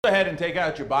Go ahead and take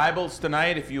out your Bibles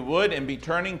tonight, if you would, and be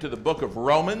turning to the book of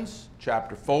Romans,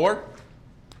 chapter 4.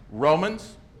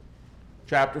 Romans,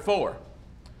 chapter 4.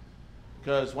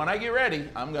 Because when I get ready,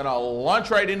 I'm going to launch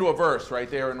right into a verse right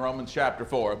there in Romans chapter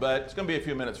 4. But it's going to be a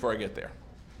few minutes before I get there.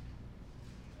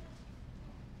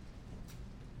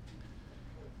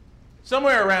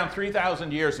 Somewhere around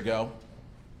 3,000 years ago,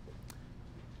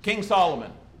 King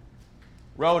Solomon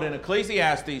wrote in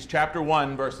Ecclesiastes chapter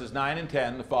 1, verses 9 and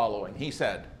 10 the following. He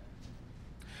said,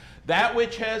 "That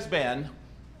which has been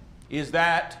is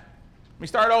that," let me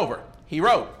start over. He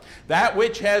wrote, "That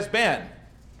which has been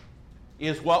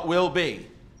is what will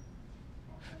be.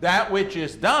 That which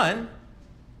is done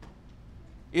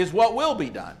is what will be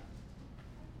done.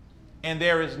 And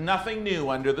there is nothing new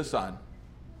under the sun.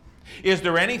 Is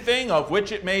there anything of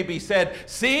which it may be said,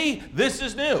 'See, this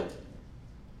is new'?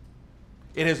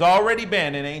 It has already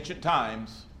been in ancient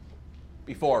times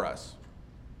before us."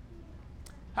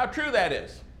 How true that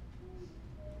is.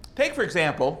 Take, for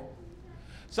example,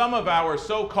 some of our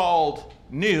so-called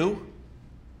new,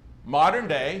 modern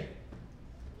day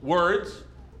words,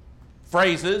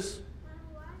 phrases,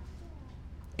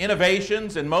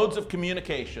 innovations, and modes of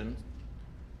communication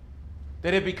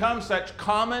that have become such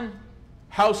common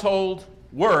household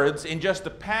words in just the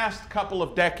past couple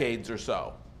of decades or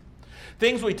so.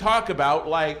 Things we talk about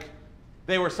like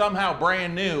they were somehow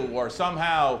brand new or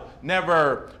somehow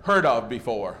never heard of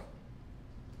before.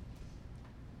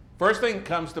 First thing that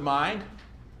comes to mind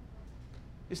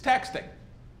is texting.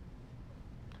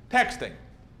 Texting.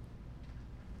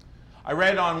 I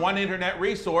read on one internet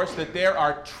resource that there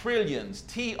are trillions,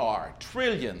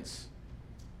 trillions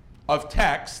of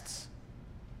texts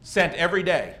sent every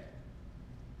day.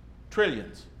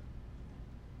 Trillions.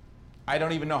 I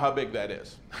don't even know how big that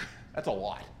is. That's a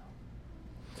lot.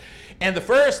 And the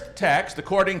first text,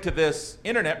 according to this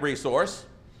internet resource,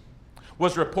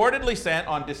 was reportedly sent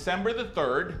on December the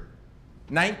 3rd,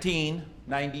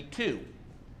 1992,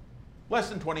 less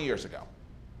than 20 years ago.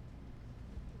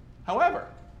 However,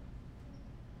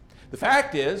 the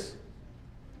fact is,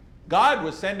 God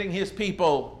was sending his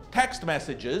people text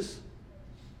messages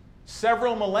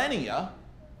several millennia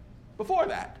before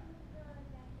that.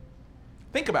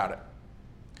 Think about it.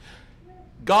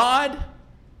 God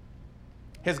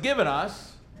has given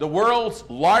us the world's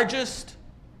largest,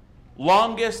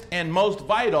 longest, and most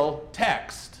vital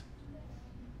text.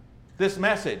 This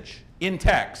message in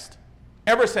text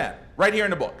ever sent, right here in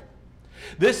the book.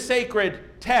 This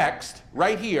sacred text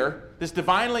right here, this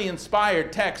divinely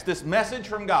inspired text, this message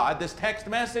from God, this text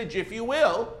message, if you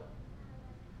will,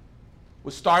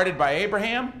 was started by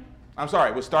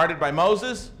was started by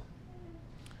Moses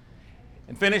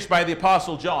and finished by the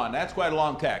Apostle John. That's quite a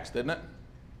long text, isn't it?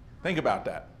 Think about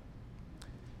that.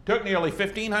 Took nearly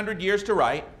 1,500 years to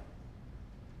write,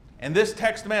 and this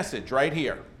text message right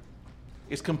here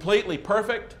is completely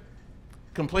perfect,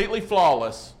 completely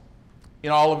flawless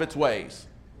in all of its ways.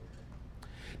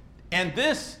 And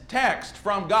this text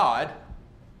from God,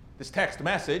 this text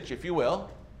message, if you will,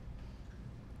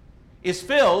 is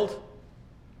filled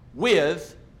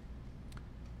with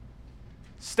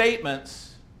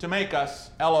statements to make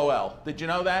us LOL. Did you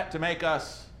know that? To make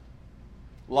us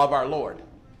love our Lord.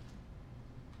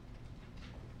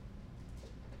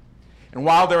 And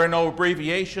while there are no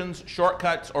abbreviations,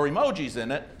 shortcuts, or emojis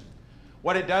in it,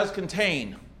 what it does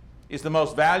contain is the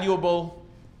most valuable,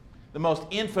 the most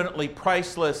infinitely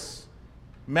priceless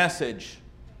message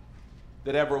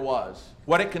that ever was.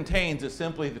 What it contains is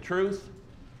simply the truth,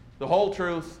 the whole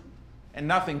truth, and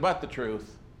nothing but the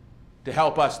truth to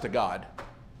help us to God.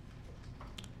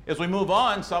 As we move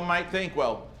on, some might think,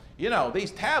 well, you know,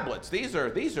 these tablets, these are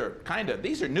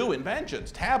new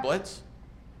inventions, tablets.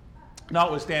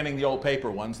 Notwithstanding the old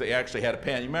paper ones, they actually had a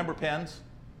pen. You remember pens?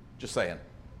 Just saying.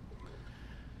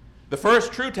 The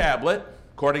first true tablet,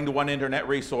 according to one internet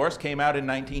resource, came out in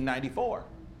 1994.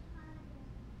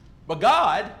 But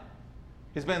God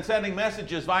has been sending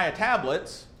messages via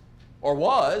tablets, or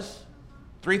was,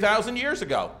 3,000 years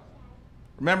ago.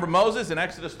 Remember Moses in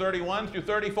Exodus 31 through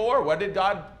 34? What did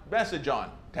God message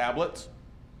on? Tablets.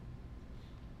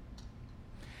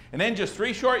 And then just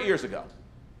 3 short years ago,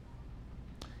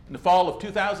 in the fall of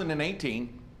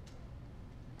 2018,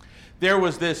 there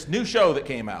was this new show that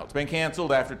came out. It's been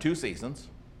canceled after 2 seasons.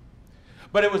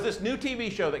 But it was this new TV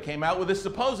show that came out with this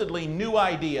supposedly new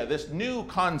idea, this new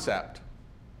concept.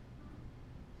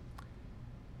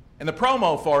 And the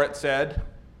promo for it said,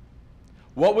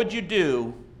 "What would you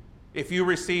do if you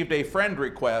received a friend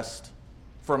request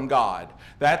from God?"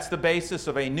 That's the basis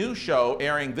of a new show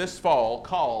airing this fall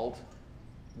called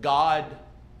God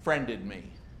Friended Me.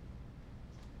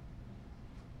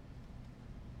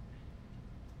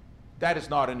 That is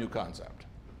not a new concept.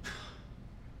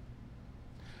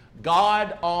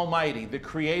 God Almighty, the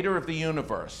creator of the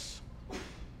universe,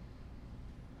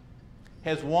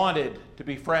 has wanted to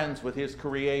be friends with his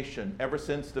creation ever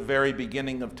since the very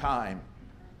beginning of time.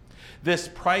 This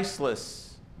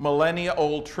priceless,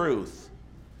 millennia-old truth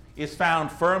is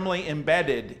found firmly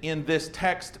embedded in this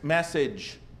text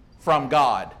message from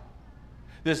God.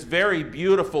 This very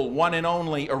beautiful, one and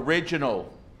only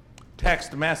original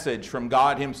text message from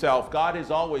God himself. God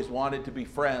has always wanted to be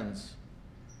friends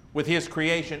with his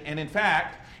creation. And in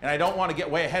fact, and I don't want to get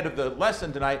way ahead of the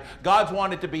lesson tonight, God's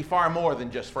wanted to be far more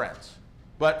than just friends.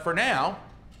 But for now,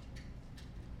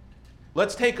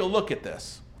 let's take a look at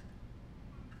this.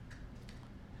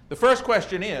 The first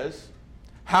question is,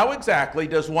 how exactly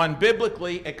does one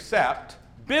biblically accept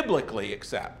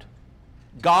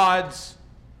God's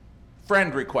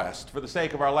friend request? For the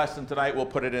sake of our lesson tonight, we'll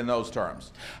put it in those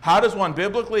terms. How does one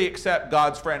biblically accept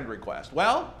God's friend request?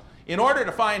 Well, in order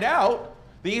to find out,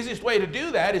 the easiest way to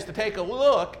do that is to take a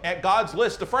look at God's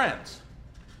list of friends.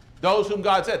 Those whom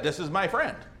God said, this is my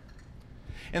friend.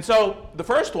 And so the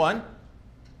first one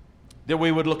that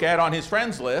we would look at on his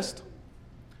friends list,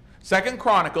 2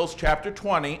 Chronicles chapter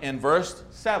 20 and verse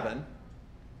 7,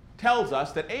 tells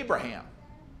us that Abraham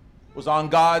was on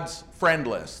God's friend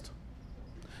list.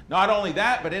 Not only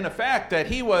that, but in effect that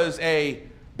he was a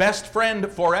best friend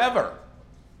forever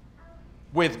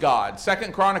with God.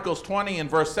 2 Chronicles 20 and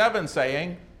verse 7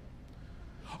 saying,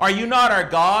 "Are you not our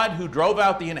God who drove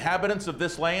out the inhabitants of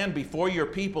this land before your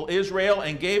people Israel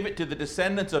and gave it to the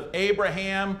descendants of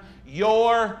Abraham,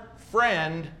 your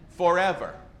friend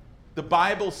forever?" The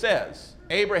Bible says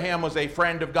Abraham was a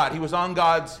friend of God. He was on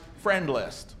God's friend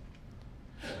list.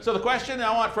 So the question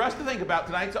I want for us to think about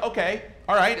tonight is, okay,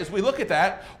 all right, as we look at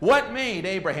that, what made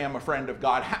Abraham a friend of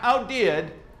God? How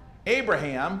did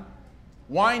Abraham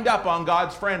wind up on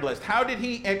God's friend list? How did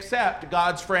he accept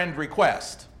God's friend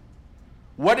request?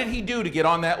 What did he do to get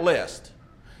on that list?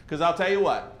 Because I'll tell you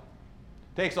what,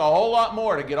 it takes a whole lot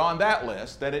more to get on that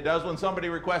list than it does when somebody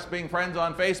requests being friends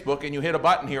on Facebook and you hit a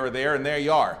button here or there and there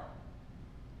you are.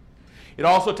 It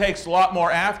also takes a lot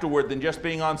more afterward than just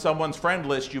being on someone's friend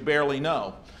list you barely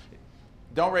know.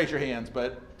 Don't raise your hands,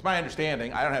 but it's my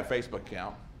understanding, I don't have a Facebook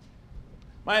account.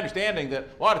 My understanding that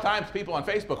a lot of times people on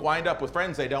Facebook wind up with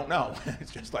friends they don't know.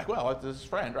 It's just like, well, it's his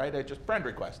friend, right? It's just friend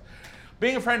request.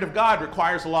 Being a friend of God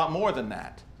requires a lot more than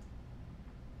that.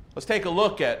 Let's take a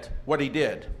look at what he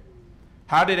did.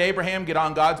 How did Abraham get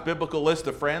on God's biblical list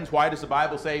of friends? Why does the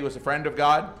Bible say he was a friend of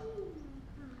God?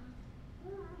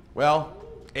 Well,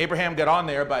 Abraham got on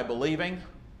there by believing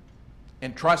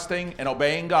and trusting and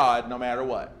obeying God no matter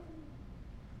what.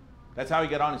 That's how he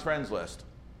got on his friends list.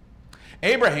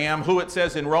 Abraham, who it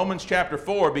says in Romans chapter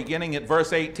 4, beginning at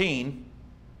verse 18,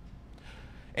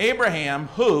 Abraham,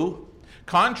 who,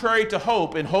 contrary to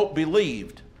hope, in hope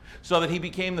believed, so that he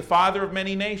became the father of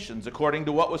many nations, according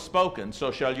to what was spoken, so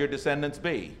shall your descendants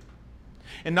be.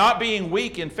 And not being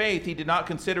weak in faith, he did not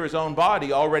consider his own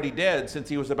body already dead, since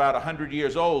he was about 100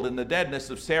 years old, in the deadness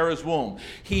of Sarah's womb.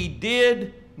 He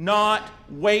did not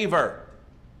waver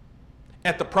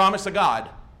at the promise of God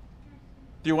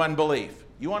through unbelief.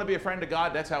 You want to be a friend of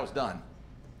God? That's how it's done.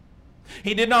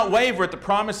 He did not waver at the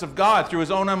promise of God through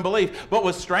his own unbelief, but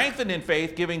was strengthened in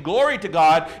faith, giving glory to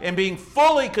God and being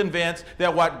fully convinced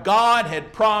that what God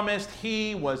had promised,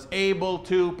 he was able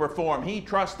to perform. He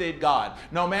trusted God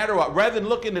no matter what. Rather than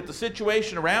looking at the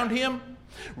situation around him,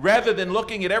 rather than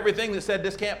looking at everything that said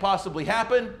this can't possibly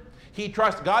happen, he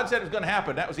trusted. God said it was going to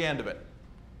happen. That was the end of it.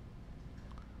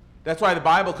 That's why the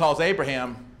Bible calls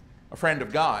Abraham a friend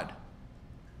of God.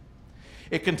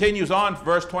 It continues on,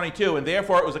 verse 22, and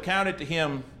therefore it was accounted to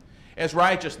him as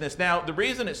righteousness. Now, the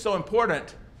reason it's so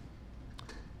important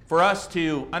for us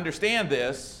to understand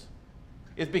this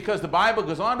is because the Bible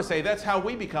goes on to say that's how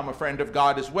we become a friend of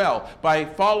God as well. By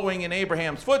following in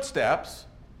Abraham's footsteps,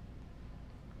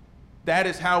 that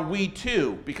is how we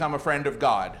too become a friend of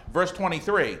God. Verse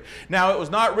 23, now it was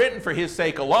not written for his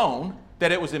sake alone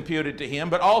that it was imputed to him,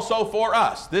 but also for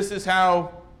us. This is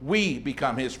how we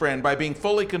become his friend, by being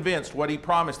fully convinced what he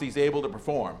promised he's able to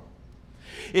perform.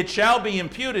 It shall be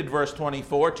imputed, verse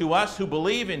 24, to us who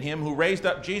believe in him who raised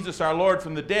up Jesus our Lord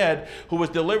from the dead, who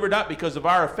was delivered up because of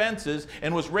our offenses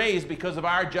and was raised because of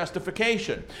our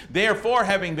justification. Therefore,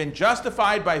 having been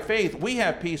justified by faith, we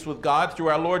have peace with God through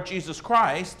our Lord Jesus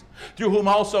Christ, through whom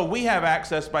also we have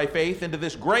access by faith into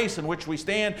this grace in which we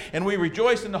stand, and we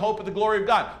rejoice in the hope of the glory of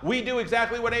God. We do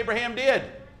exactly what Abraham did.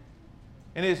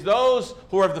 And it's those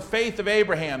who are of the faith of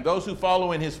Abraham, those who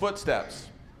follow in his footsteps,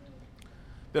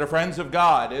 that are friends of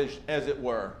God, as it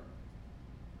were,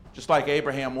 just like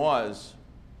Abraham was.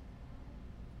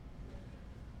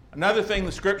 Another thing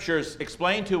the scriptures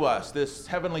explain to us, this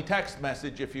heavenly text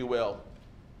message, if you will,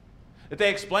 that they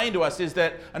explain to us is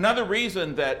that another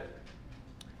reason that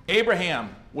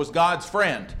Abraham was God's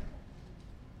friend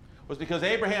was because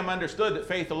Abraham understood that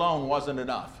faith alone wasn't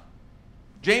enough.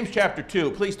 James chapter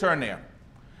 2, please turn there.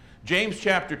 James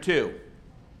chapter 2.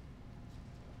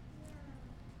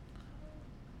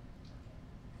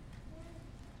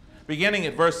 Beginning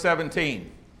at verse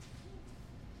 17.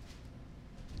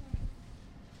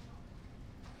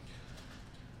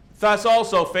 Thus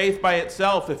also faith by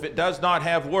itself, if it does not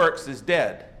have works, is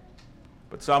dead.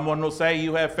 But someone will say,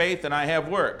 you have faith and I have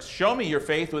works. Show me your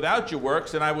faith without your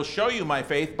works, and I will show you my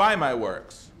faith by my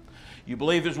works. You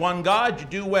believe there's one God, you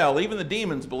do well. Even the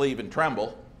demons believe and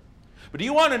tremble. But do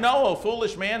you want to know, O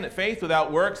foolish man, that faith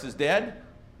without works is dead?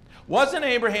 Wasn't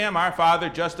Abraham, our father,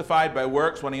 justified by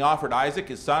works when he offered Isaac,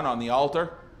 his son, on the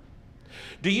altar?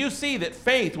 Do you see that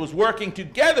faith was working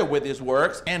together with his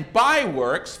works, and by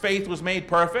works faith was made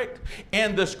perfect?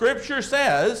 And the scripture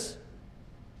says,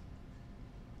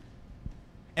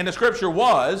 and the scripture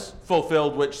was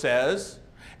fulfilled, which says,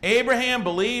 Abraham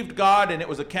believed God, and it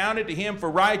was accounted to him for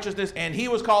righteousness, and he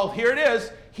was called, here it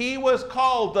is, he was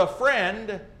called the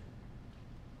friend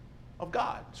of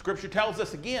God. Scripture tells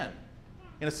us again,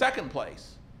 in a second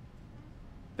place,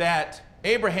 that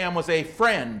Abraham was a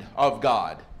friend of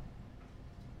God.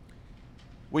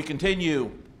 We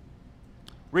continue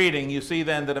reading. You see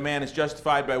then that a man is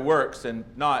justified by works and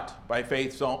not by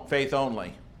faith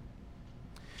only.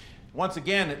 Once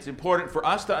again, it's important for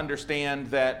us to understand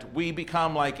that we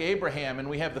become like Abraham and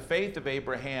we have the faith of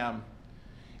Abraham,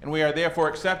 and we are therefore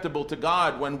acceptable to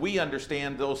God when we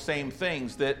understand those same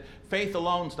things, that faith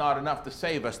alone is not enough to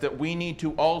save us, that we need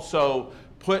to also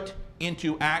put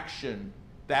into action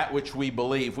that which we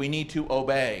believe. We need to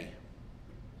obey.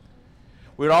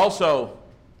 We'd also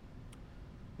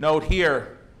note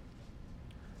here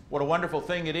what a wonderful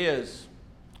thing it is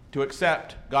to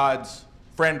accept God's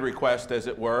friend request, as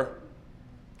it were,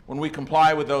 when we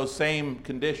comply with those same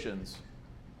conditions.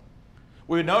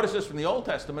 We would notice this from the Old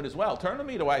Testament as well. Turn with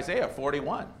me to Isaiah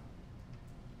 41.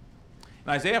 In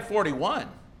Isaiah 41,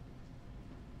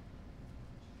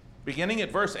 beginning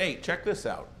at verse 8, check this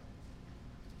out.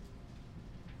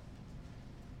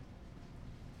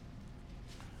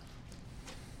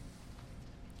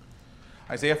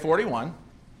 Isaiah 41,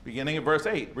 beginning at verse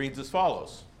 8, reads as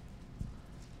follows.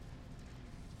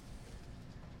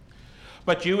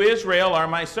 But you, Israel, are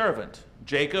my servant,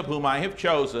 Jacob, whom I have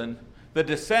chosen, the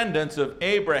descendants of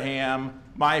Abraham,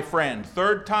 my friend.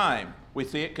 Third time we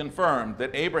see it confirmed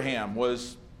that Abraham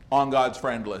was on God's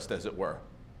friend list, as it were.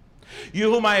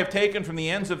 You whom I have taken from the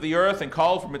ends of the earth and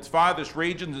called from its farthest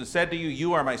regions and said to you,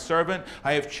 you are my servant.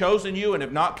 I have chosen you and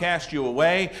have not cast you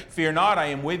away. Fear not, I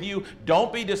am with you.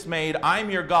 Don't be dismayed. I'm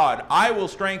your God. I will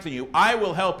strengthen you. I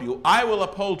will help you. I will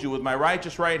uphold you with my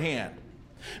righteous right hand.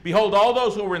 Behold, all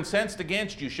those who were incensed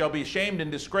against you shall be ashamed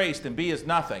and disgraced and be as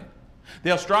nothing.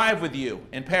 They'll strive with you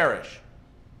and perish.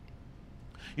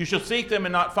 You shall seek them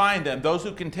and not find them. Those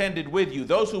who contended with you,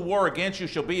 those who war against you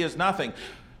shall be as nothing,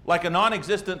 like a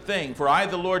non-existent thing. For I,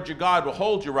 the Lord your God, will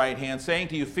hold your right hand, saying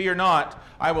to you, fear not,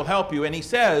 I will help you. And he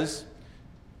says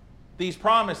these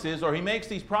promises, or he makes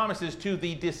these promises to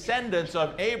the descendants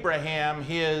of Abraham,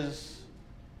 his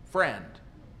friend.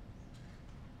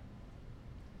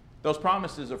 Those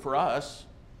promises are for us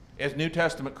as New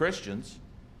Testament Christians.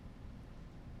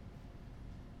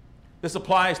 This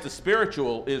applies to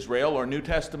spiritual Israel or New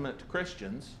Testament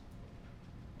Christians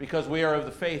because we are of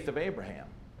the faith of Abraham.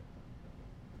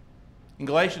 In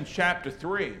Galatians chapter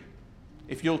 3,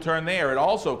 if you'll turn there, it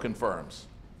also confirms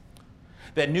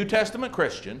that New Testament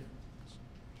Christians,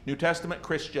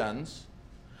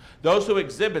 those who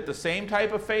exhibit the same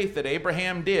type of faith that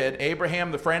Abraham did,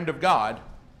 Abraham the friend of God,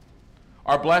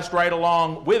 are blessed right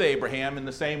along with Abraham in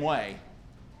the same way.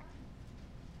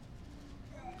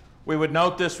 We would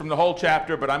note this from the whole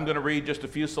chapter, but I'm going to read just a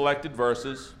few selected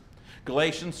verses.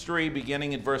 Galatians 3,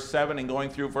 beginning in verse 7 and going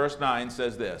through verse 9,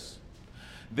 says this.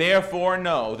 Therefore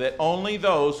know that only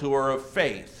those who are of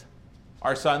faith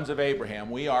are sons of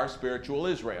Abraham. We are spiritual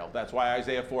Israel. That's why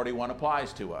Isaiah 41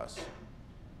 applies to us.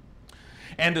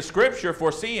 And the scripture,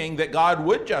 foreseeing that God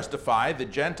would justify the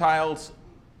Gentiles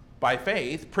by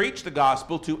faith, preached the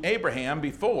gospel to Abraham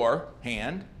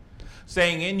beforehand,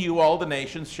 saying, in you all the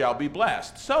nations shall be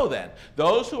blessed. So then,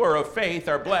 those who are of faith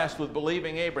are blessed with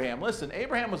believing Abraham. Listen,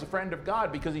 Abraham was a friend of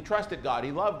God because he trusted God,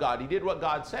 he loved God, he did what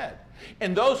God said.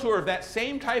 And those who are of that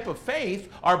same type of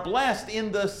faith are blessed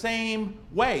in the same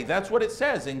way. That's what it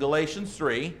says in Galatians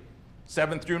 3,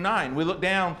 7 through 9. We look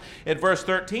down at verse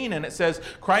 13 and it says,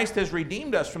 Christ has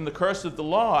redeemed us from the curse of the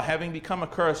law, having become a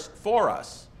curse for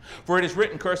us. For it is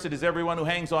written, cursed is everyone who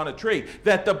hangs on a tree,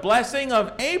 that the blessing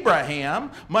of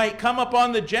Abraham might come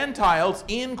upon the Gentiles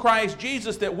in Christ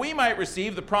Jesus, that we might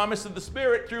receive the promise of the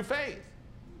Spirit through faith.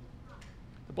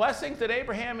 The blessings that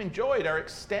Abraham enjoyed are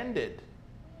extended,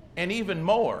 and even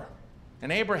more.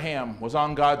 And Abraham was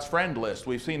on God's friend list.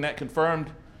 We've seen that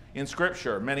confirmed in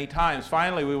Scripture many times.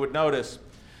 Finally, we would notice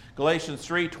Galatians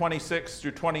 3:26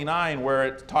 through 29, where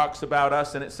it talks about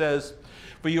us, and it says,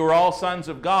 for you are all sons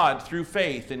of God through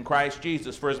faith in Christ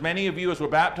Jesus. For as many of you as were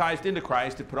baptized into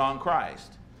Christ have put on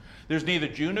Christ. There's neither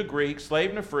Jew nor Greek,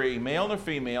 slave nor free, male nor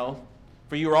female,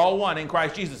 for you are all one in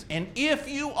Christ Jesus. And if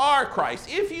you are Christ,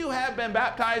 if you have been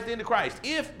baptized into Christ,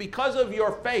 if because of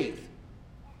your faith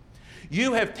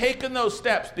you have taken those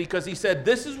steps, because he said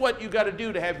this is what you got to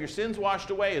do to have your sins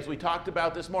washed away, as we talked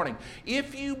about this morning.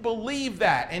 If you believe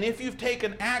that, and if you've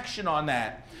taken action on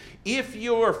that, if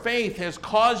your faith has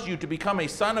caused you to become a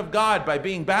son of God by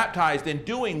being baptized and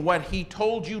doing what he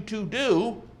told you to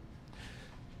do,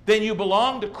 then you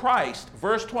belong to Christ.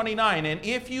 Verse 29, and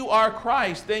if you are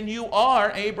Christ, then you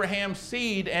are Abraham's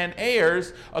seed and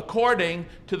heirs according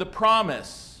to the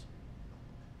promise.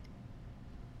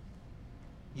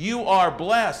 You are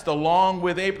blessed along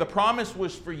with Abraham. The promise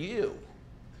was for you.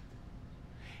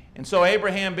 And so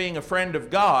Abraham being a friend of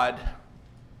God,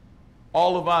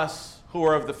 all of us who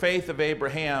are of the faith of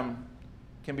Abraham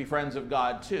can be friends of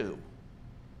God too.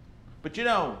 But you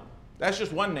know, that's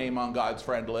just one name on God's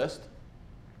friend list.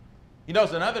 You know,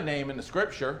 there's another name in the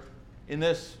Scripture, in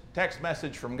this text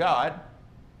message from God.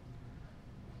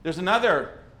 There's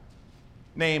another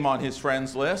name on his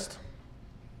friends list.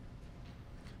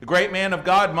 The great man of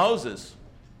God, Moses,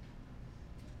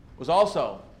 was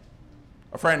also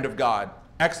a friend of God.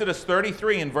 Exodus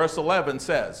 33 and verse 11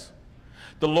 says,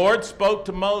 the Lord spoke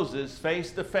to Moses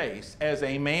face to face as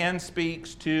a man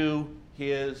speaks to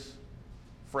his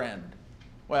friend.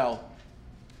 Well,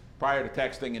 prior to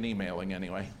texting and emailing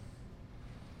anyway.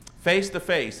 Face to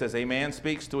face as a man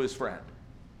speaks to his friend.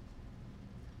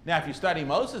 Now, if you study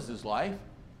Moses' life,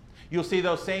 you'll see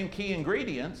those same key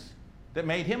ingredients that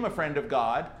made him a friend of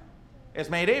God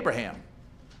as made Abraham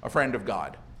a friend of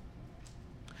God.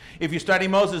 If you study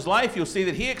Moses' life, you'll see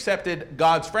that he accepted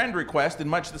God's friend request in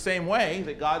much the same way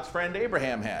that God's friend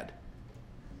Abraham had.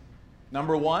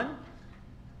 Number one,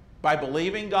 by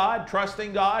believing God,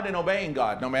 trusting God, and obeying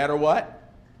God, no matter what.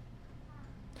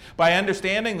 By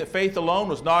understanding that faith alone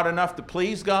was not enough to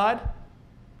please God,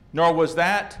 nor was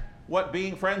that what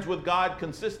being friends with God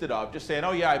consisted of. Just saying,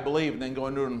 oh yeah, I believe, and then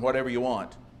going and doing whatever you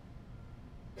want.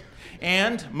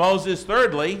 And Moses,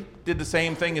 thirdly, did the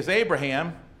same thing as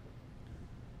Abraham.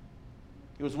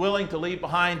 He was willing to leave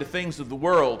behind the things of the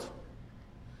world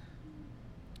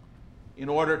in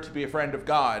order to be a friend of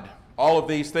God. All of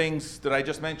these things that I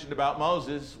just mentioned about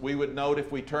Moses, we would note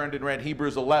if we turned and read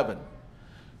Hebrews 11,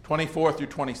 24 through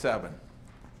 27.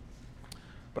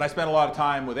 But I spent a lot of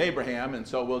time with Abraham, and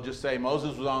so we'll just say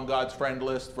Moses was on God's friend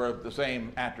list for the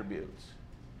same attributes.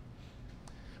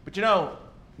 But you know,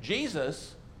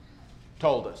 Jesus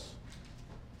told us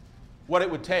what it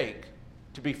would take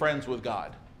to be friends with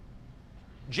God.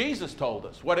 Jesus told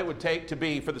us what it would take to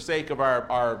be, for the sake of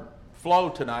our flow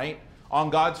tonight, on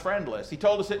God's friend list. He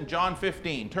told us it in John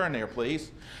 15. Turn there,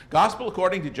 please. Gospel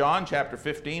according to John, chapter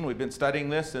 15. We've been studying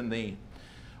this in the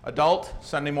adult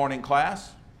Sunday morning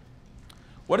class.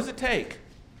 What does it take?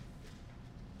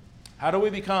 How do we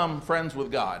become friends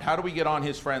with God? How do we get on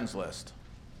his friends list?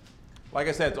 Like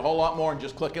I said, it's a whole lot more than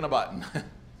just clicking a button.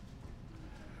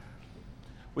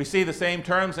 We see the same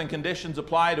terms and conditions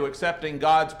apply to accepting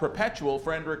God's perpetual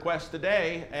friend request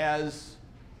today as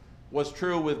was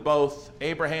true with both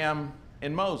Abraham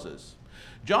and Moses.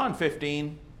 John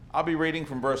 15, I'll be reading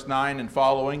from verse 9 and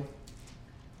following.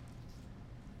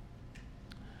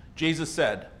 Jesus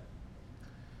said,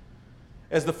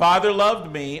 as the Father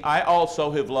loved me, I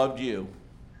also have loved you.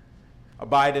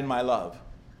 Abide in my love.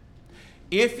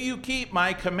 If you keep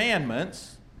my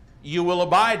commandments, you will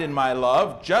abide in my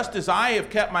love, just as I have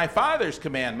kept my Father's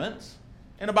commandments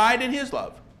and abide in his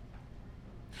love.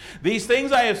 These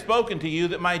things I have spoken to you,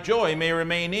 that my joy may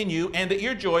remain in you, and that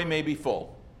your joy may be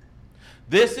full.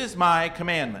 This is my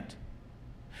commandment,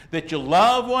 that you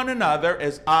love one another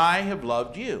as I have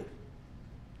loved you.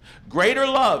 Greater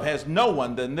love has no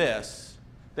one than this,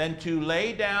 than to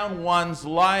lay down one's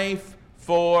life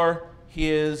for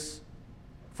his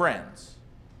friends.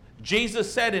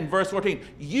 Jesus said in verse 14,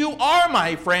 you are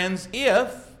my friends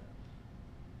if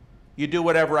you do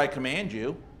whatever I command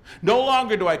you. No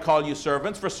longer do I call you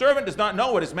servants, for servant does not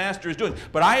know what his master is doing,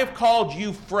 but I have called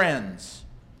you friends.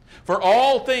 For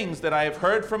all things that I have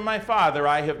heard from my Father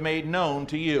I have made known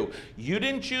to you. You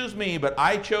didn't choose me, but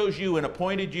I chose you and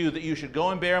appointed you that you should go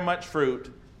and bear much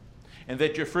fruit, and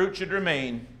that your fruit should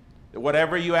remain, that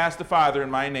whatever you ask the Father in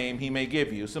my name, he may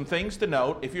give you. Some things to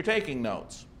note if you're taking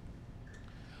notes.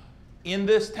 In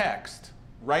this text,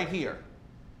 right here,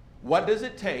 what does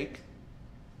it take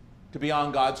to be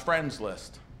on God's friends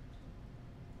list?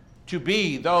 To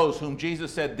be those whom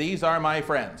Jesus said, these are my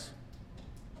friends.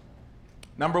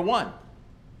 Number one,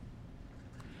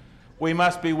 we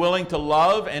must be willing to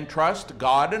love and trust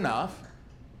God enough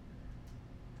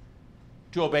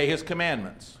to obey his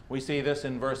commandments. We see this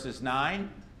in verses 9,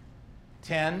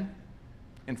 10,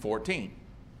 and 14.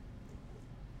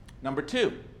 Number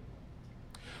two,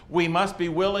 we must be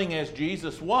willing, as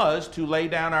Jesus was, to lay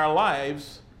down our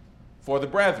lives for the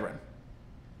brethren.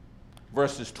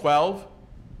 Verses 12,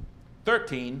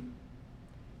 13,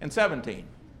 and 17.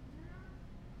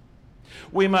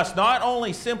 We must not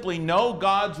only simply know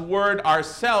God's word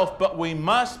ourselves, but we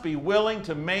must be willing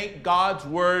to make God's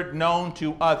word known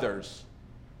to others.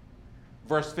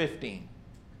 Verse 15.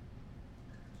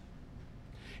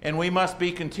 And we must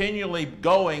be continually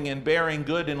going and bearing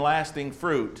good and lasting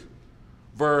fruit.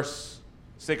 Verse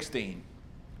 16.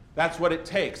 That's what it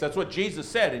takes. That's what Jesus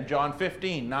said in John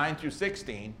 15, 9 through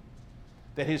 16,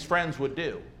 that his friends would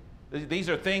do. These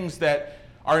are things that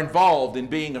are involved in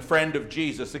being a friend of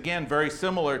Jesus. Again, very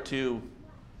similar to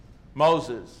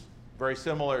Moses, very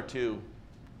similar to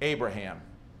Abraham.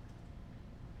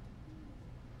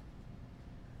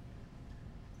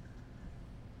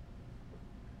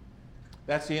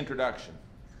 That's the introduction.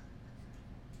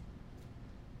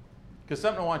 Because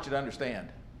something I want you to understand.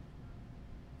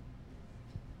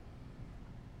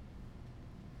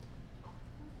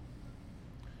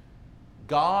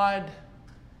 God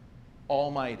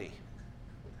Almighty,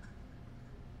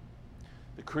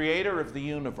 the creator of the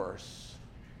universe,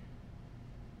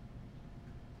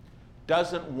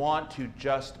 doesn't want to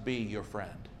just be your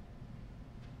friend.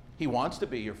 He wants to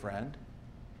be your friend.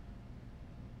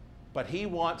 But he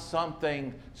wants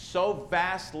something so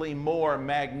vastly more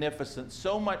magnificent,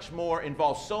 so much more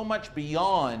involved, so much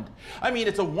beyond. I mean,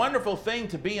 it's a wonderful thing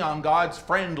to be on God's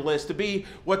friend list, to be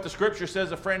what the scripture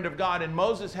says, a friend of God. And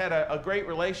Moses had a great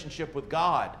relationship with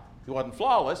God. He wasn't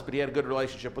flawless, but he had a good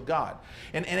relationship with God.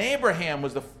 And Abraham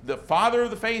was the father of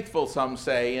the faithful, some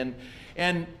say.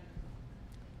 And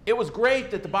it was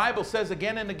great that the Bible says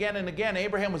again and again and again,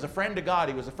 Abraham was a friend to God.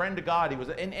 He was a friend to God.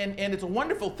 And it's a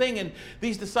wonderful thing. And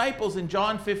these disciples in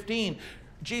John 15,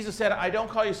 Jesus said, I don't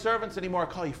call you servants anymore, I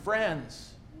call you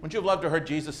friends. Wouldn't you have loved to have heard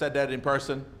Jesus said that in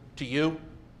person to you?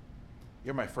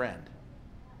 You're my friend.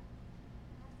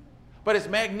 But as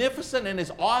magnificent and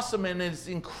as awesome and as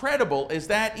incredible as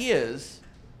that is,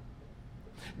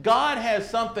 God has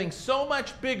something so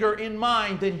much bigger in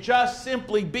mind than just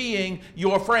simply being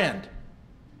your friend.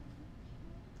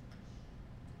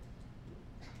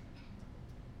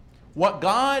 What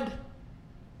God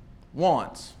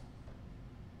wants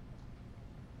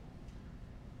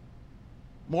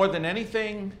more than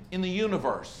anything in the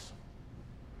universe,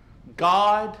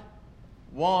 God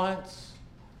wants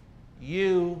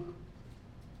you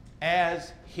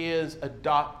as his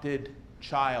adopted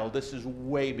child. This is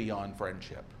way beyond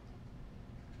friendship.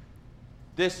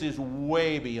 This is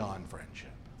way beyond friendship.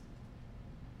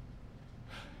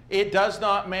 It does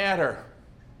not matter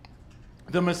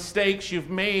the mistakes you've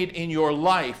made in your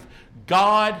life.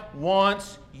 God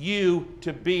wants you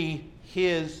to be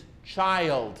his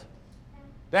child.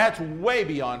 That's way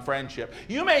beyond friendship.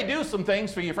 You may do some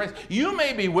things for your friends. You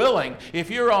may be willing, if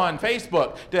you're on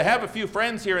Facebook, to have a few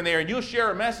friends here and there, and you'll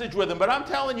share a message with them. But I'm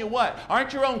telling you what,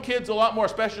 aren't your own kids a lot more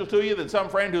special to you than some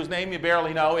friend whose name you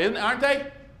barely know? Aren't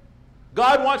they?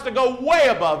 God wants to go way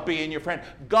above being your friend.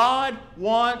 God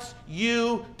wants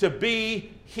you to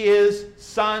be his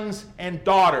sons and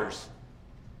daughters.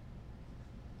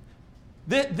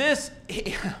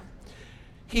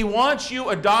 He wants you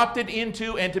adopted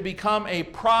into and to become a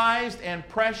prized and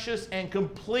precious and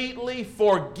completely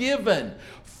forgiven,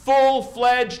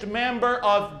 full-fledged member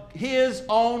of his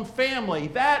own family.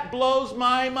 That blows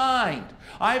my mind.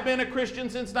 I've been a Christian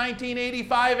since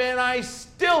 1985 and I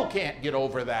still can't get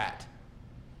over that.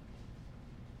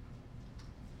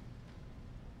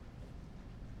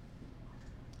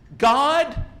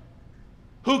 God,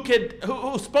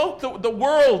 who spoke the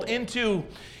world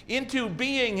into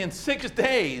being in 6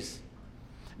 days,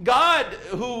 God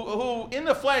who in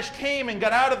the flesh came and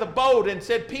got out of the boat and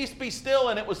said, peace be still,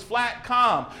 and it was flat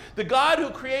calm. The God who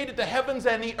created the heavens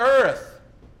and the earth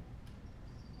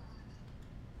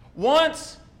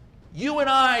wants you and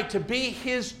I to be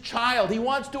his child. He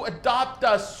wants to adopt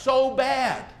us so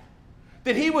bad.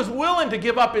 That he was willing to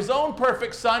give up his own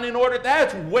perfect son in order,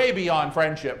 that's way beyond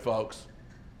friendship, folks.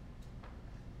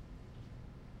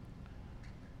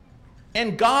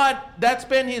 And God, that's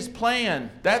been his plan.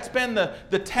 That's been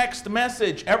the text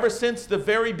message ever since the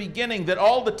very beginning, that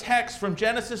all the text from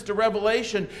Genesis to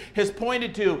Revelation has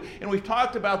pointed to. And we've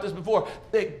talked about this before,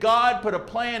 that God put a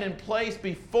plan in place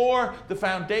before the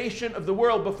foundation of the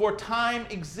world, before time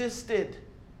existed.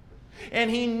 And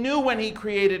he knew when he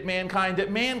created mankind that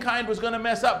mankind was going to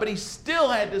mess up, but he still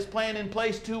had this plan in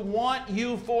place to want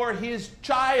you for his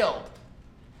child.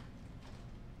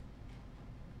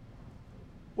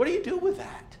 What do you do with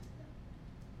that?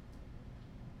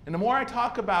 And the more I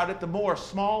talk about it, the more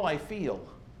small I feel.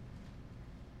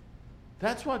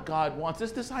 That's what God wants.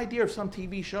 It's this idea of some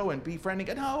TV show and befriending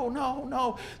it.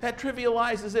 No. That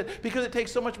trivializes it because it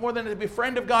takes so much more than to be a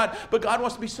friend of God. But God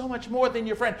wants to be so much more than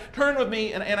your friend. Turn with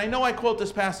me, and I know I quote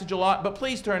this passage a lot, but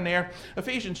please turn there.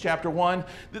 Ephesians chapter 1.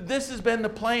 This has been the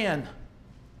plan.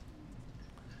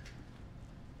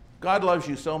 God loves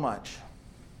you so much.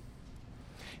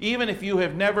 Even if you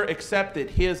have never accepted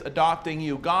his adopting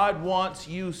you, God wants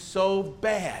you so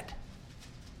bad.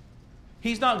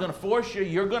 He's not going to force you.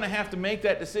 You're going to have to make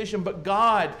that decision. But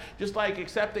God, just like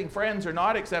accepting friends or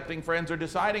not accepting friends or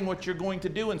deciding what you're going to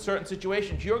do in certain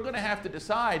situations, you're going to have to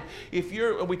decide if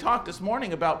we talked this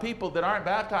morning about people that aren't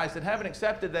baptized, that haven't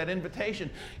accepted that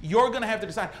invitation. You're going to have to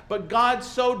decide. But God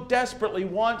so desperately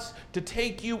wants to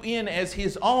take you in as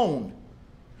his own.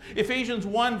 Ephesians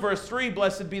 1 verse 3,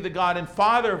 blessed be the God and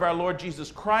Father of our Lord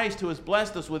Jesus Christ, who has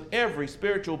blessed us with every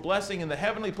spiritual blessing in the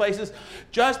heavenly places,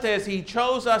 just as he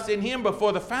chose us in him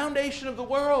before the foundation of the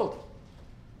world.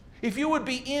 If you would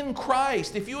be in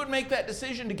Christ, if you would make that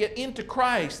decision to get into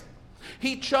Christ,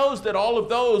 he chose that all of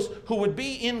those who would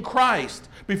be in Christ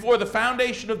before the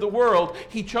foundation of the world,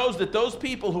 he chose that those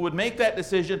people who would make that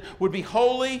decision would be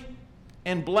holy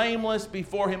and blameless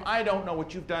before him. I don't know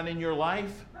what you've done in your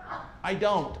life. I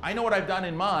don't. I know what I've done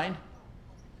in mine.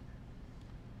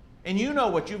 And you know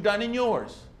what you've done in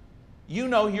yours. You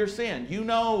know your sin. You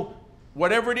know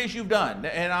whatever it is you've done.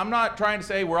 And I'm not trying to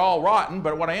say we're all rotten,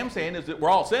 but what I am saying is that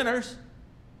we're all sinners.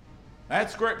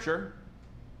 That's Scripture.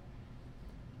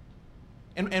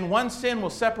 And one sin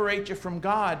will separate you from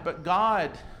God, but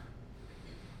God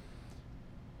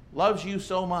loves you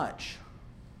so much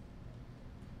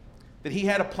that he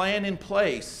had a plan in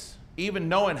place, even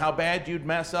knowing how bad you'd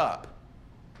mess up,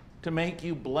 to make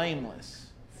you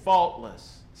blameless,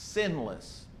 faultless,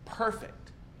 sinless,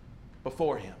 perfect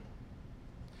before him.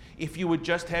 If you would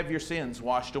just have your sins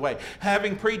washed away.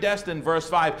 Having predestined, verse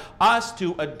 5, us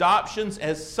to adoptions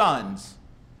as sons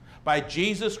by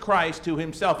Jesus Christ to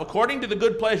himself, according to the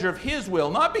good pleasure of his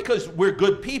will, not because we're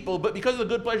good people, but because of the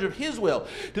good pleasure of his will,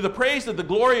 to the praise of the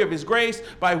glory of his grace,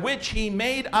 by which he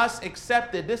made us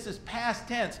accepted. This is past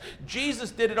tense. Jesus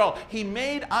did it all. He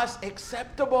made us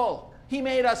acceptable. He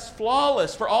made us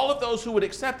flawless for all of those who would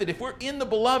accept it. If we're in the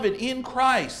beloved, in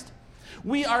Christ,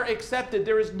 we are accepted.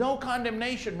 There is no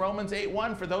condemnation, Romans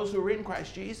 8:1, for those who are in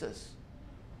Christ Jesus.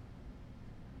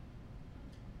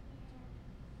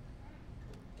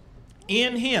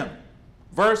 In him,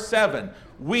 verse 7,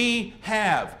 we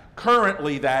have,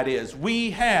 currently that is,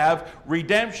 we have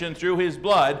redemption through his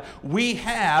blood. We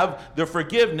have the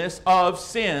forgiveness of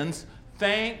sins.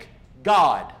 Thank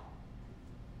God.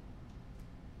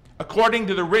 According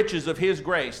to the riches of his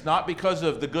grace, not because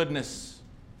of the goodness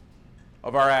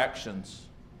of our actions.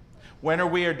 When are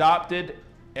we adopted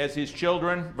as his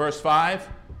children? Verse 5.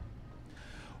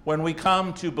 When we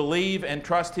come to believe and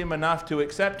trust him enough to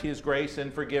accept his grace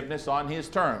and forgiveness on his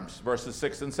terms. Verses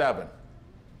 6 and 7.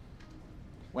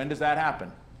 When does that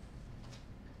happen?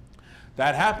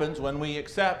 That happens when we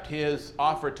accept his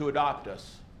offer to adopt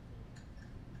us.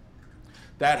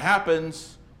 That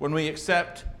happens when we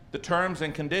accept the terms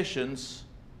and conditions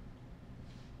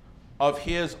of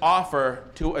his offer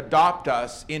to adopt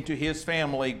us into his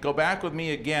family. Go back with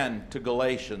me again to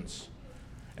Galatians.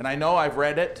 And I know I've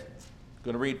read it. I'm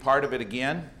going to read part of it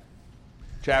again.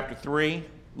 Chapter 3.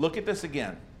 Look at this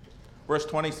again. Verse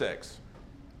 26.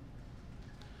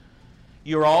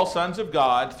 You're all sons of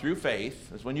God through faith.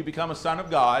 That's when you become a son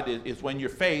of God, is when your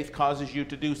faith causes you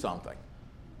to do something.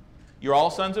 You're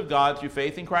all sons of God through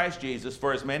faith in Christ Jesus.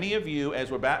 For as many of you as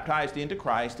were baptized into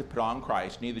Christ have put on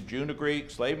Christ. Neither Jew nor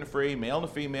Greek, slave nor free, male nor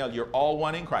female, you're all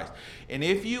one in Christ. And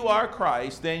if you are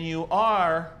Christ, then you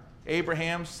are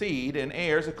Abraham's seed and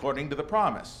heirs according to the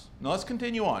promise. Now let's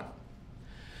continue on.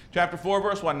 Chapter 4,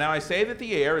 verse 1. Now I say that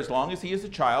the heir, as long as he is a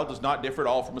child, does not differ at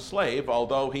all from a slave,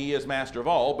 although he is master of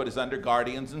all, but is under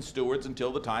guardians and stewards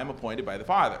until the time appointed by the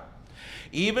Father.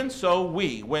 Even so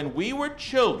we, when we were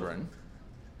children,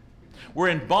 were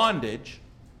in bondage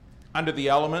under the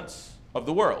elements of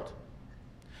the world.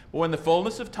 But when the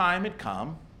fullness of time had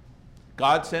come,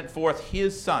 God sent forth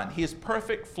his Son, his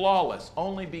perfect, flawless,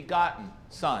 only begotten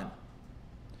Son,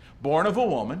 born of a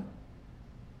woman,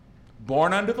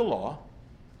 born under the law,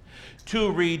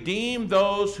 to redeem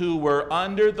those who were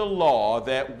under the law,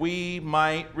 that we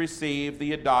might receive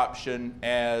the adoption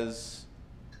as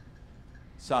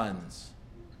sons.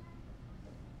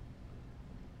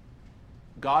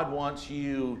 God wants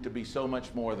you to be so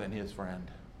much more than his friend.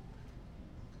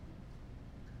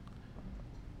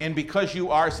 And because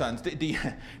you are sons, do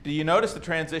you notice the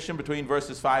transition between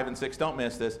verses 5 and 6? Don't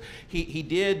miss this.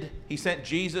 He sent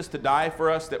Jesus to die for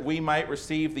us that we might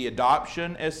receive the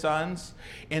adoption as sons.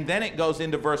 And then it goes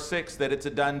into verse 6 that it's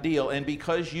a done deal. And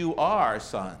because you are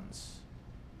sons,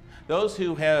 those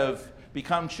who have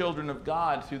become children of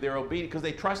God through their obedience, because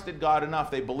they trusted God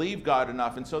enough, they believed God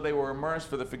enough, and so they were immersed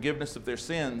for the forgiveness of their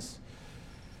sins,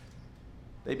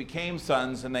 they became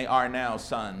sons, and they are now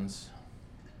sons.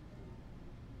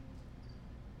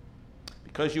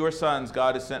 Because you are sons,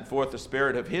 God has sent forth the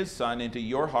Spirit of his Son into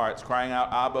your hearts, crying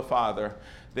out, Abba, Father.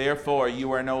 Therefore,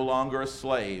 you are no longer a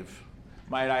slave.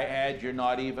 Might I add, you're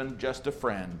not even just a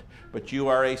friend, but you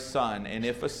are a son, and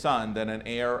if a son, then an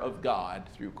heir of God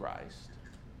through Christ.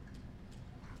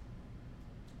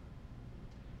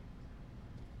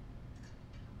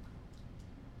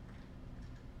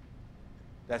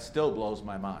 That still blows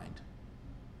my mind.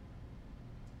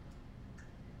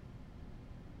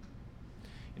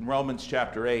 In Romans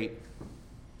chapter 8,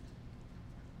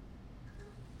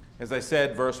 as I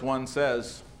said, verse 1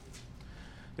 says,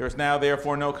 there is now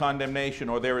therefore no condemnation,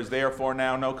 or there is therefore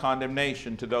now no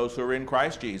condemnation to those who are in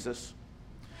Christ Jesus,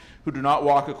 who do not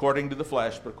walk according to the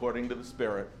flesh, but according to the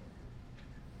Spirit.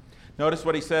 Notice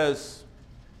what he says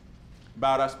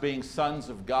about us being sons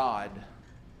of God,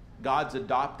 God's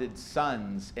adopted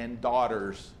sons and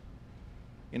daughters.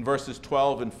 In verses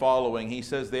 12 and following, he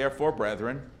says, therefore,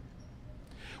 brethren,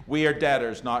 we are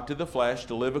debtors, not to the flesh,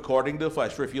 to live according to the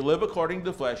flesh. For if you live according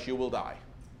to the flesh, you will die.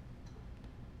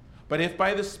 But if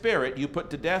by the Spirit you put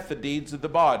to death the deeds of the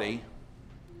body,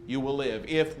 you will live.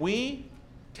 If we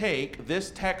take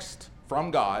this text from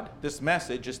God, this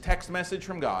message, this text message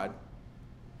from God,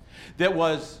 that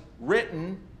was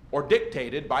written or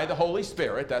dictated by the Holy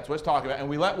Spirit, that's what it's talking about, and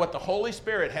we let what the Holy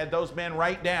Spirit had those men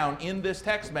write down in this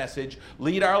text message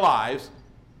lead our lives,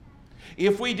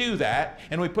 if we do that,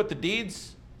 and we put the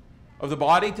deeds of the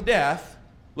body to death,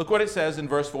 look what it says in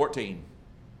verse 14.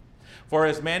 For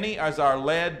as many as are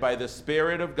led by the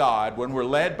Spirit of God, when we're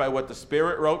led by what the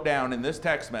Spirit wrote down in this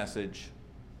text message,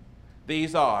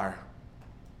 these are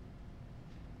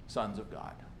sons of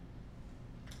God.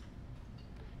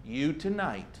 You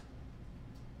tonight,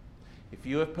 if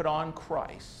you have put on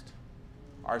Christ,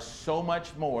 are so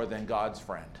much more than God's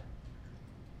friend.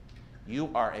 You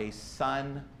are a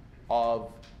son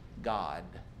of God.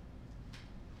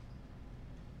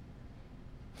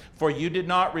 For you did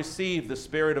not receive the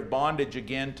spirit of bondage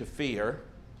again to fear,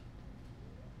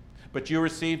 but you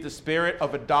received the Spirit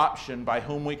of adoption, by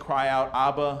whom we cry out,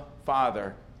 Abba,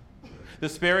 Father. The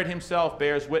Spirit himself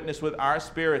bears witness with our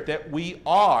spirit that we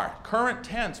are, current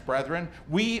tense, brethren,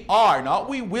 we are, not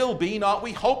we will be, not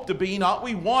we hope to be, not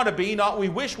we want to be, not we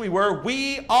wish we were,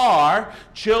 we are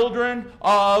children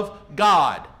of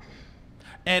God.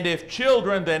 And if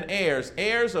children, then heirs,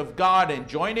 heirs of God and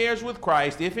joint heirs with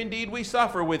Christ, if indeed we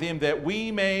suffer with him, that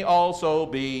we may also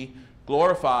be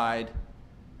glorified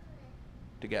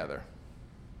together.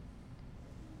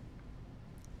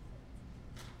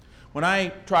 When I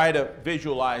try to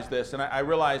visualize this, and I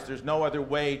realize there's no other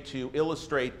way to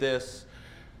illustrate this,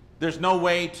 there's no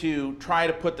way to try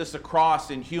to put this across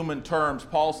in human terms.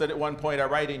 Paul said at one point, I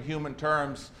write in human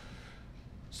terms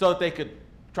so that they could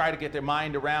try to get their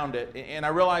mind around it. And I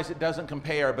realize it doesn't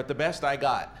compare, but the best I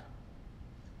got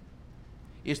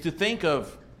is to think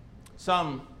of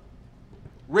some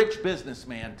rich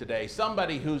businessman today,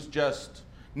 somebody who's just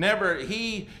never,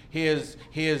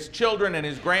 his children and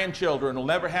his grandchildren will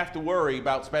never have to worry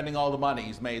about spending all the money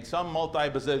he's made. Some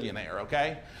multi-bazillionaire,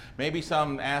 okay? Maybe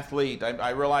some athlete.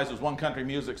 I realize there's one country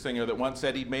music singer that once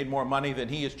said he'd made more money than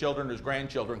he, his children, or his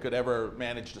grandchildren could ever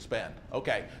manage to spend.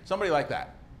 Okay, somebody like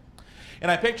that. And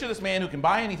I picture this man who can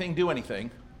buy anything, do anything,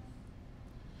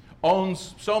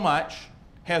 owns so much,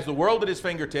 has the world at his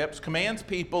fingertips, commands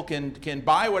people, can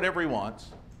buy whatever he wants.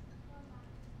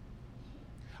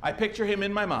 I picture him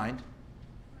in my mind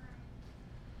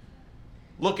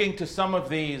looking to some of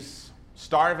these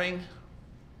starving,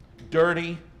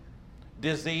 dirty,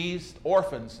 diseased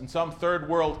orphans in some third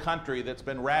world country that's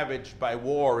been ravaged by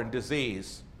war and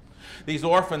disease, These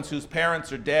orphans whose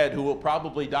parents are dead, who will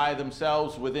probably die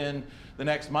themselves within the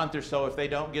next month or so if they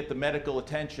don't get the medical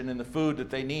attention and the food that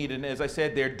they need. And as I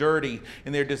said, they're dirty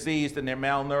and they're diseased and they're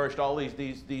malnourished, all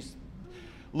these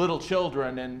little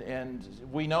children. And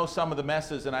we know some of the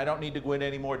messes, and I don't need to go into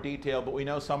any more detail, but we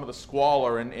know some of the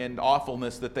squalor and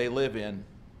awfulness that they live in.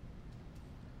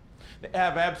 They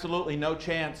have absolutely no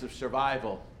chance of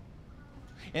survival.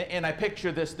 And I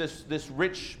picture this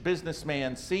rich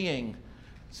businessman seeing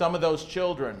some of those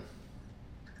children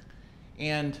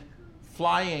and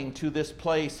flying to this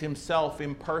place himself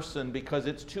in person because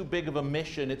it's too big of a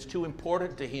mission. It's too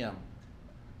important to him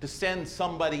to send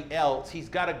somebody else. He's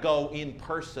got to go in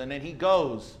person, and he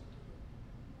goes.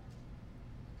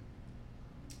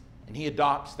 And he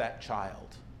adopts that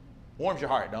child. Warms your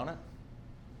heart, don't it?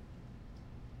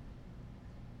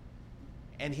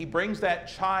 And he brings that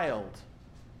child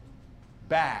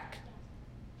back.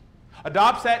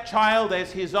 Adopts that child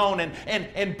as his own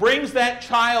and brings that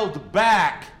child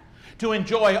back to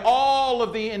enjoy all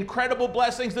of the incredible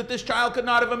blessings that this child could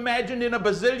not have imagined in a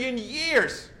bazillion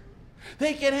years.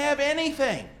 They can have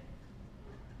anything.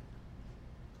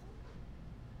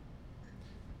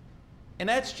 And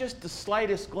that's just the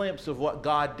slightest glimpse of what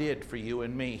God did for you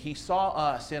and me. He saw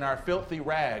us in our filthy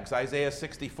rags, Isaiah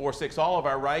 64:6, all of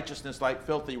our righteousness like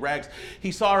filthy rags.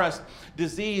 He saw us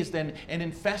diseased and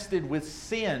infested with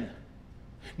sin,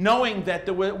 knowing that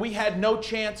we had no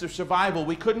chance of survival.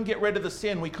 We couldn't get rid of the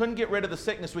sin. We couldn't get rid of the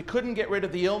sickness. We couldn't get rid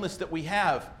of the illness that we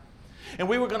have. And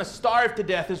we were going to starve to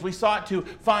death as we sought to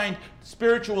find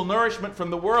spiritual nourishment from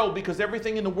the world, because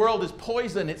everything in the world is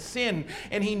poison, it's sin.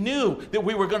 And he knew that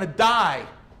we were going to die.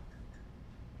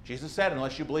 Jesus said,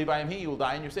 unless you believe I am he, you will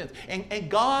die in your sins. And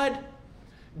God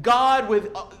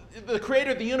with the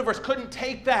creator of the universe, couldn't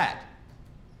take that.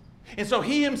 And so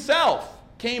he himself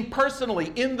came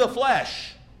personally in the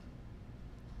flesh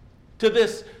to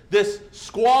this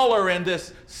squalor and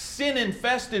this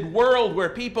sin-infested world where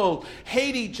people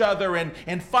hate each other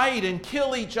and fight and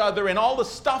kill each other and all the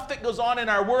stuff that goes on in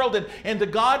our world. And the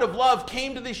God of love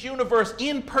came to this universe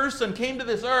in person, came to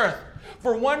this earth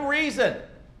for one reason: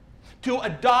 to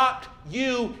adopt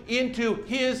you into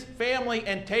his family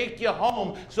and take you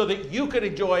home so that you could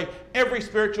enjoy every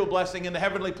spiritual blessing in the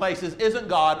heavenly places. Isn't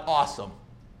God awesome?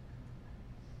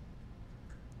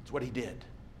 That's what he did.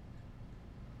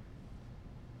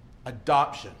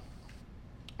 Adoption.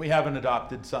 We have an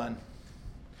adopted son,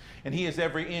 and he is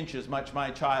every inch as much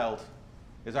my child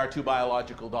as our two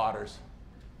biological daughters.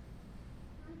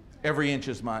 Every inch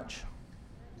as much.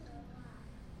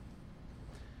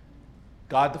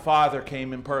 God the Father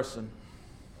came in person,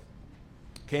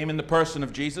 came in the person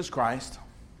of Jesus Christ,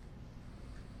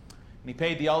 and he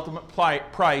paid the ultimate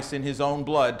price in his own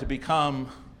blood to become,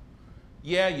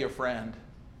 your friend,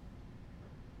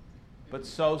 but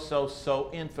so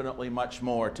infinitely much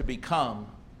more, to become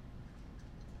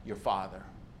your father.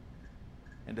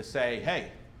 And to say,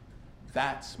 hey,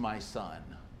 that's my son.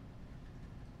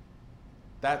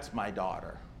 That's my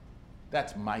daughter.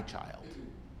 That's my child.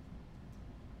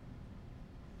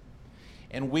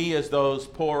 And we, as those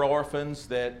poor orphans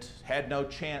that had no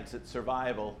chance at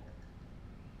survival,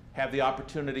 have the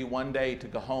opportunity one day to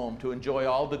go home, to enjoy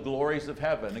all the glories of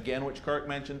heaven, again, which Kirk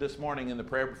mentioned this morning in the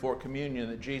prayer before communion,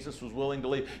 that Jesus was willing to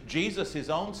leave. Jesus, his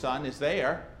own son, is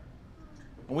there,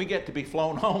 and we get to be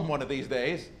flown home one of these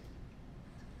days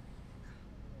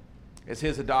as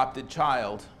his adopted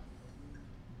child.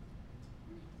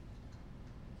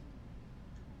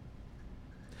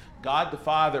 God the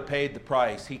Father paid the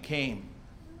price. He came.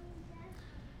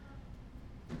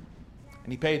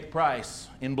 And he paid the price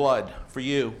in blood for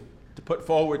you to put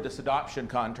forward this adoption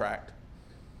contract.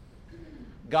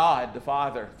 God the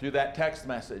Father, through that text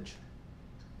message,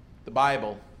 the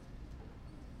Bible,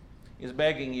 is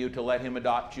begging you to let him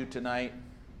adopt you tonight.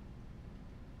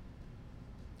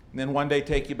 And then one day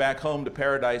take you back home to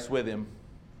paradise with him.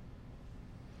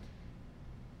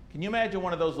 Can you imagine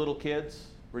one of those little kids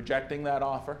rejecting that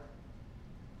offer?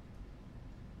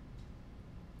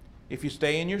 If you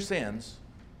stay in your sins,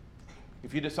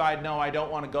 if you decide, no, I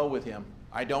don't want to go with him,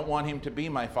 I don't want him to be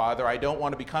my father, I don't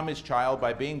want to become his child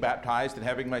by being baptized and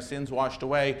having my sins washed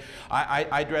away,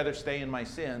 I'd rather stay in my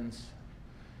sins.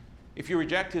 If you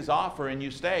reject his offer and you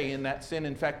stay in that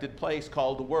sin-infected place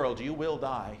called the world, you will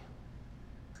die.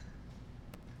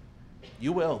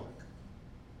 You will.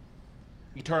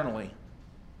 Eternally.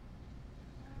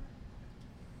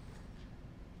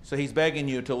 So he's begging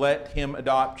you to let him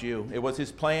adopt you. It was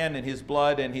his plan and his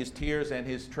blood and his tears and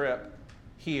his trip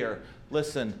here.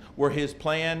 Listen, were his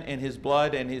plan and his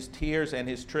blood and his tears and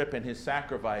his trip and his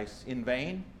sacrifice in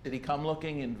vain? Did he come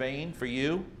looking in vain for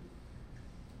you?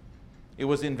 It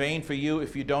was in vain for you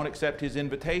if you don't accept his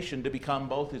invitation to become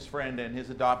both his friend and his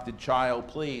adopted child.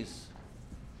 Please,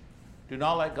 do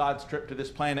not let God's trip to this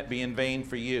planet be in vain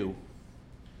for you.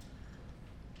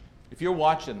 If you're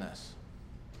watching this,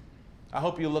 I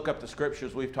hope you look up the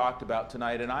scriptures we've talked about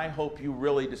tonight, and I hope you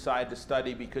really decide to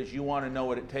study because you want to know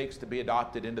what it takes to be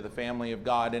adopted into the family of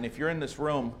God. And if you're in this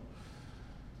room,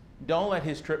 don't let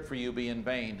his trip for you be in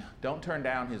vain. Don't turn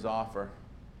down his offer.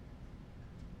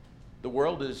 The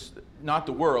world is not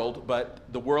the world, but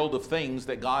the world of things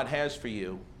that God has for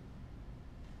you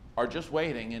are just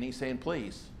waiting, and he's saying,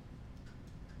 please,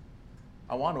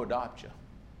 I want to adopt you.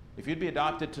 If you'd be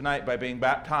adopted tonight by being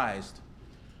baptized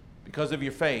because of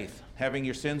your faith, having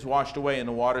your sins washed away in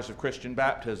the waters of Christian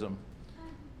baptism,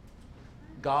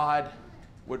 God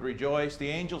would rejoice, the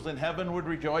angels in heaven would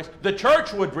rejoice, the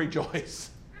church would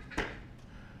rejoice.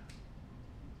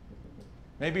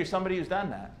 Maybe you're somebody who's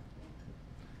done that.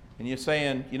 And you're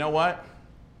saying, you know what?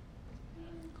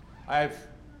 I've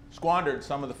squandered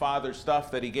some of the Father's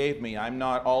stuff that he gave me. I'm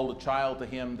not all the child to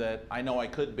him that I know I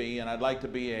could be, and I'd like to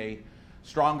be a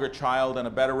stronger child and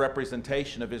a better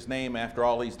representation of his name after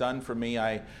all he's done for me.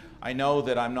 I know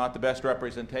that I'm not the best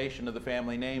representation of the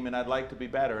family name, and I'd like to be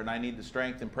better, and I need the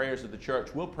strength and prayers of the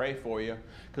church. We'll pray for you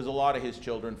because a lot of his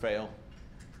children fail.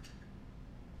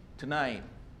 Tonight,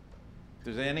 if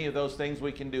there's any of those things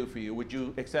we can do for you, would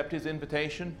you accept his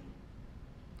invitation?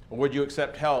 Or would you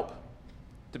accept help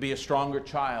to be a stronger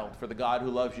child for the God who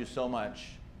loves you so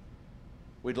much?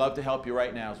 We'd love to help you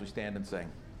right now as we stand and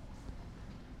sing.